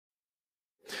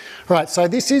Right, so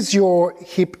this is your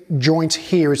hip joint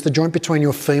here. It's the joint between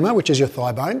your femur, which is your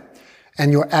thigh bone,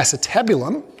 and your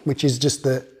acetabulum, which is just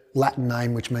the Latin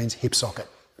name, which means hip socket.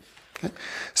 Okay?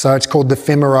 So it's called the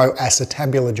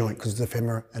femoroacetabular joint because the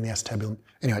femur and the acetabulum.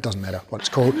 Anyway, it doesn't matter what it's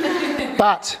called.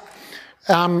 But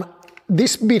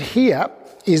this bit here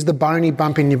is the bony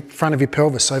bump in your front of your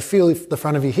pelvis. So feel the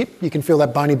front of your hip. You can feel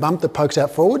that bony bump that pokes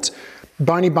out forwards.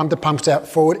 Bony bump that pumps out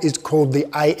forward is called the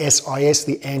ASIS,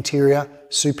 the anterior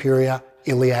superior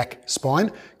iliac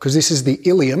spine, because this is the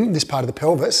ilium, this part of the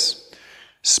pelvis.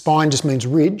 Spine just means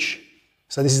ridge,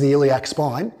 so this is the iliac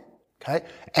spine. Okay,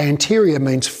 anterior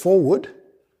means forward,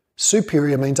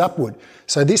 superior means upward.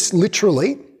 So this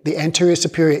literally, the anterior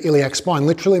superior iliac spine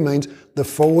literally means the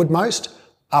forwardmost,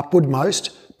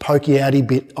 upwardmost, pokey outy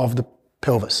bit of the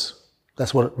pelvis.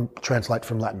 That's what it translates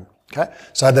from Latin. Okay,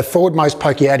 so the forwardmost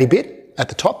pokey outy bit at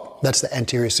the top, that's the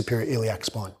anterior superior iliac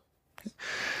spine. Okay.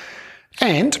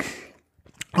 And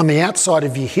on the outside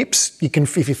of your hips, you can,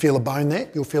 if you feel a bone there,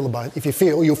 you'll feel a bone. If you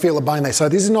feel, you'll feel a bone there. So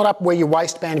this is not up where your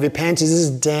waistband of your pants is. This is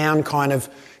down kind of,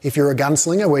 if you're a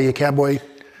gunslinger, where your cowboy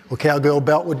or cowgirl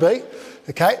belt would be.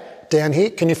 Okay, down here.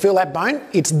 Can you feel that bone?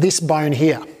 It's this bone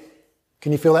here.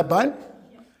 Can you feel that bone?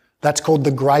 That's called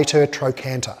the greater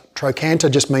trochanter. Trochanter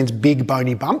just means big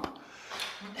bony bump.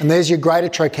 And there's your greater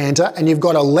trochanter, and you've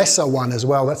got a lesser one as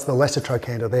well. That's the lesser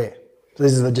trochanter there. So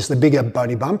this is just the bigger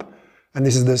bony bump, and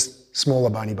this is the smaller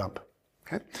bony bump.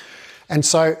 Okay? And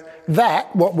so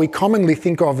that, what we commonly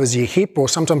think of as your hip, or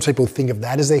sometimes people think of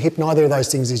that as their hip, neither of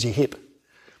those things is your hip.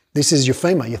 This is your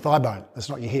femur, your thigh bone. That's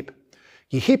not your hip.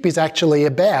 Your hip is actually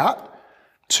about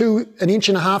 1.5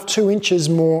 inches, 2 inches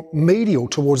more medial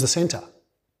towards the centre.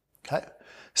 Okay?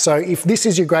 So if this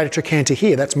is your greater trochanter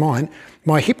here, that's mine,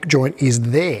 my hip joint is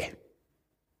there.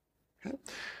 Okay?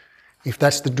 If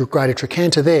that's the greater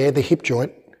trochanter there, the hip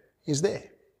joint is there.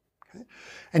 Okay?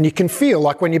 And you can feel,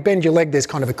 like when you bend your leg, there's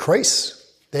kind of a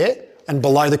crease there, and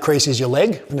below the crease is your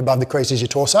leg, and above the crease is your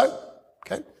torso.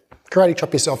 Okay? Karate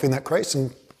chop yourself in that crease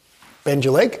and bend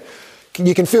your leg.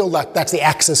 You can feel like that's the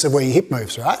axis of where your hip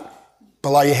moves, right?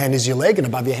 Below your hand is your leg, and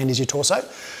above your hand is your torso.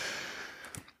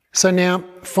 So now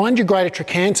find your greater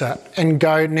trochanter and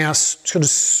go now sort of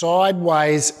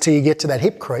sideways till you get to that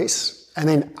hip crease, and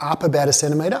then up about 1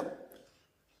 centimetre.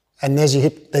 And there's your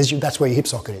hip, that's where your hip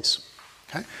socket is.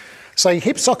 Okay? So your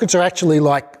hip sockets are actually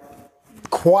like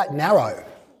quite narrow,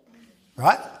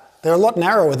 right? They're a lot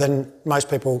narrower than most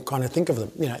people kind of think of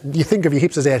them. You know, you think of your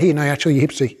hips as out here, no, actually your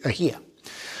hips are here.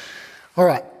 All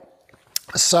right,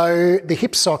 so the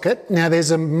hip socket, now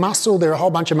there's a muscle, there are a whole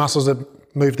bunch of muscles that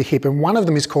move the hip, and one of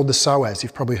them is called the psoas.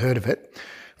 You've probably heard of it.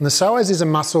 And the psoas is a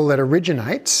muscle that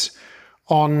originates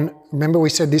on, remember we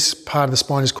said this part of the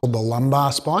spine is called the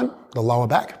lumbar spine, the lower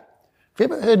back. Have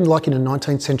you ever heard, like in a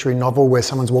 19th century novel, where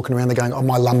someone's walking around, they're going, oh,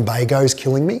 my lumbago's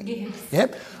killing me? Yes.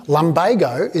 Yep.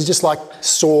 Lumbago is just like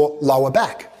sore lower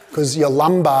back, because your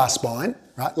lumbar spine,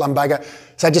 right, lumbago,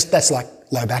 so just that's like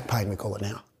low back pain, we call it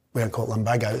now. We don't call it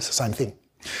lumbago, it's the same thing.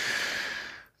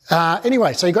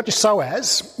 Anyway, so you've got your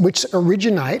psoas, which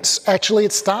originates, actually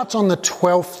it starts on the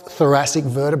 12th thoracic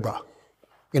vertebra,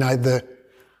 you know, the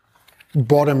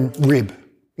bottom rib,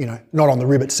 you know, not on the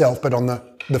rib itself, but on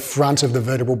the front of the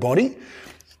vertebral body,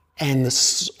 and the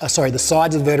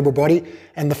sides of the vertebral body,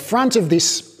 and the front of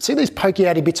this, see these pokey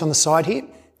outy bits on the side here?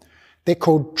 They're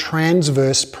called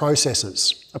transverse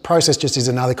processes. A process just is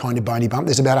another kind of bony bump.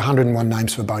 There's about 101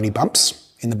 names for bony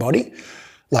bumps in the body,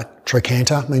 like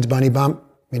trochanter means bony bump,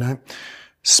 you know,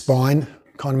 spine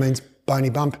kind of means bony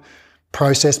bump,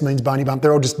 process means bony bump.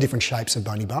 They're all just different shapes of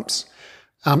bony bumps.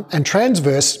 And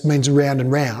transverse means round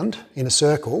and round in a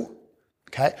circle,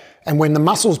 okay? And when the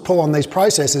muscles pull on these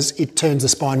processes, it turns the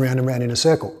spine round and round in a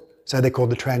circle. So they're called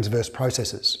the transverse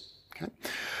processes, okay?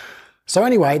 So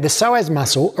anyway, the psoas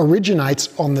muscle originates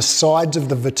on the sides of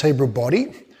the vertebral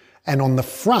body and on the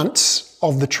fronts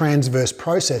of the transverse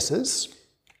processes,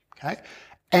 okay,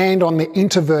 and on the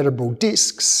intervertebral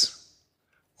discs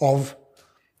of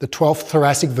the 12th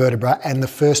thoracic vertebra and the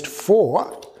first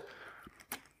 4,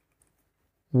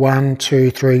 1,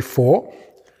 2, 3, 4,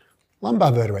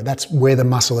 lumbar vertebrae. That's where the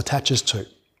muscle attaches to.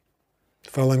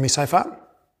 Following me so far?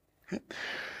 Okay.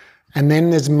 And then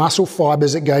there's muscle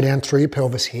fibres that go down through your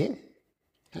pelvis here.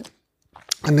 Okay.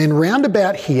 And then round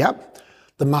about here,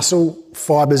 the muscle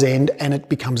fibres end and it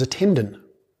becomes a tendon,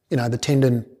 you know, the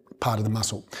tendon part of the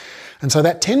muscle. And so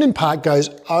that tendon part goes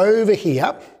over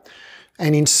here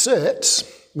and inserts,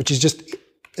 which is just,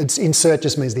 insert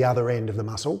just means the other end of the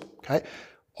muscle, okay,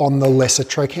 on the lesser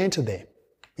trochanter there.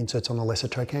 Inserts on the lesser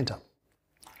trochanter.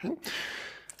 Okay.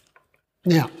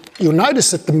 Now, you'll notice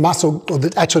that the muscle, or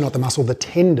actually not the muscle, the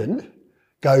tendon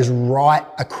goes right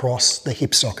across the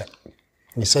hip socket.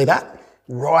 Can you see that?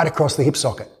 Right across the hip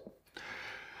socket.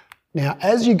 Now,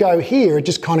 as you go here, it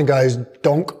just kind of goes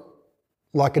donk,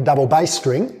 like a double bass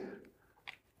string,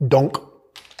 donk,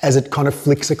 as it kind of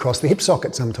flicks across the hip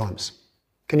socket sometimes.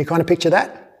 Can you kind of picture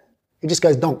that? It just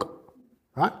goes donk,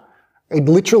 right? It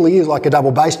literally is like a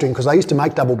double bass string, because I used to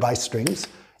make double bass strings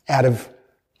out of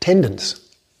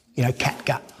tendons, you know,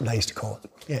 catgut, they used to call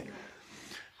it, yeah.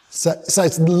 So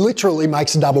it literally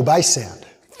makes a double bass sound,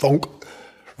 thonk,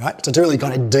 right? So it's a really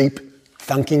kind of deep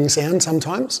thunking sound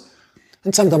sometimes,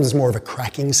 and sometimes it's more of a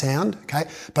cracking sound, okay?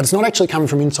 But it's not actually coming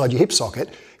from inside your hip socket,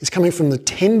 it's coming from the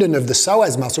tendon of the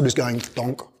psoas muscle just going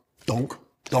donk, donk,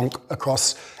 donk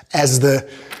across as the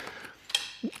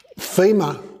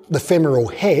femur, the femoral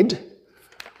head,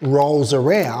 rolls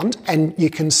around, and you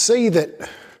can see that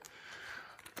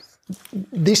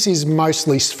this is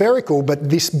mostly spherical, but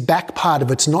this back part of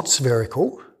it's not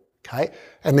spherical, okay?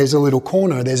 And there's a little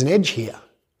corner, there's an edge here,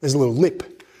 there's a little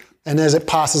lip. And as it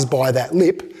passes by that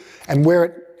lip, and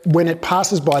when it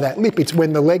passes by that lip, it's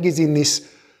when the leg is in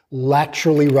this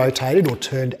laterally rotated or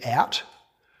turned out,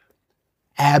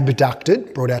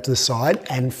 abducted, brought out to the side,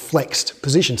 and flexed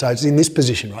position. So it's in this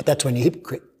position, right? That's when your hip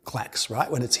clacks,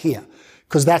 right? When it's here.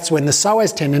 Because that's when the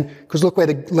psoas tendon, because look where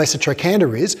the lesser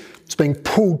trochanter is, it's being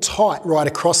pulled tight right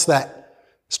across that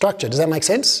structure. Does that make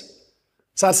sense?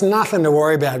 So it's nothing to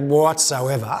worry about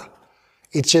whatsoever.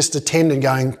 It's just a tendon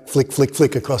going flick, flick,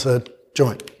 flick across a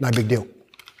joint. No big deal.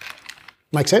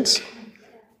 Make sense?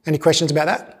 Any questions about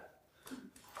that?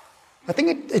 I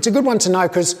think it's a good one to know,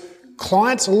 because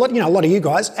clients, a lot of you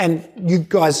guys, and you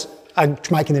guys are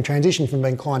making the transition from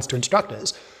being clients to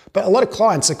instructors, but a lot of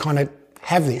clients are kind of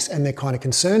have this and they're kind of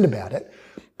concerned about it.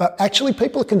 But actually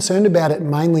people are concerned about it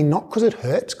mainly not because it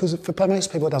hurts, because for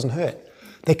most people it doesn't hurt.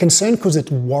 They're concerned because it's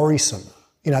worrisome.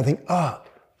 You know, they think, oh,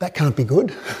 that can't be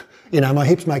good. You know, my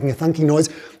hip's making a thunking noise.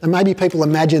 And maybe people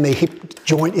imagine their hip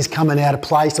joint is coming out of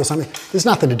place or something. There's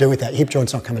nothing to do with that. Your hip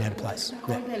joint's not coming out of place.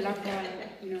 Yeah. Is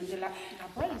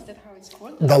that how it's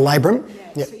called? The labrum?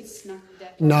 Yeah, so it's not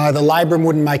that. No, the labrum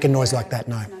wouldn't make a noise like that,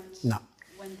 no. No.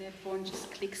 When the bone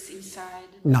just clicks inside?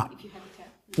 No. If you have a tap?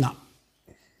 No.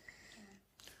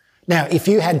 Now, if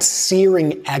you had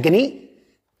searing agony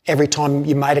every time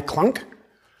you made a clunk,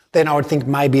 then I would think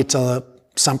maybe it's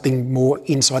something more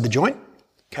inside the joint,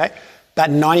 okay?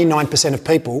 But 99% of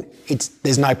people,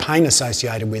 there's no pain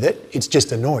associated with it, it's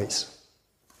just a noise,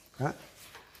 right?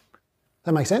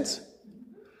 That make sense?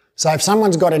 So if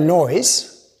someone's got a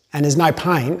noise and there's no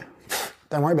pain,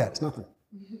 don't worry about it, it's nothing.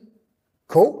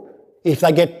 Cool? If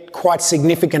they get quite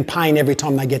significant pain every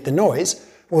time they get the noise,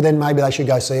 well then maybe they should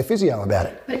go see a physio about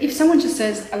it. But if someone just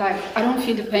says, like, I don't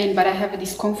feel the pain, but I have a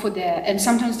discomfort there, and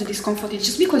sometimes the discomfort is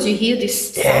just because you hear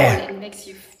this sound, it makes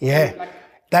you feel like...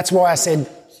 That's why I said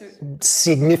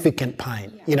significant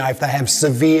pain, you know, if they have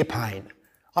severe pain.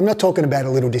 I'm not talking about a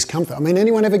little discomfort. I mean,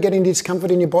 anyone ever get any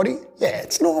discomfort in your body? Yeah,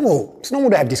 it's normal. It's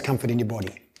normal to have discomfort in your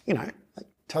body. You know, it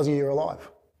tells you you're alive.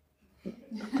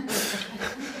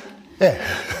 Yeah.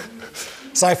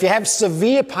 So if you have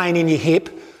severe pain in your hip,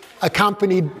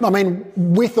 accompanied, I mean,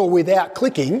 with or without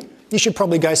clicking, you should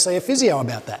probably go see a physio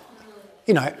about that.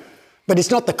 You know, but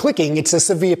it's not the clicking, it's the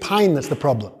severe pain that's the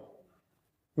problem.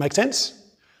 Make sense?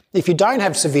 If you don't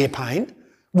have severe pain,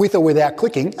 with or without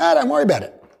clicking, don't worry about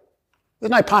it. There's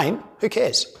no pain, who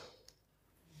cares?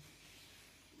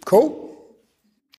 Cool?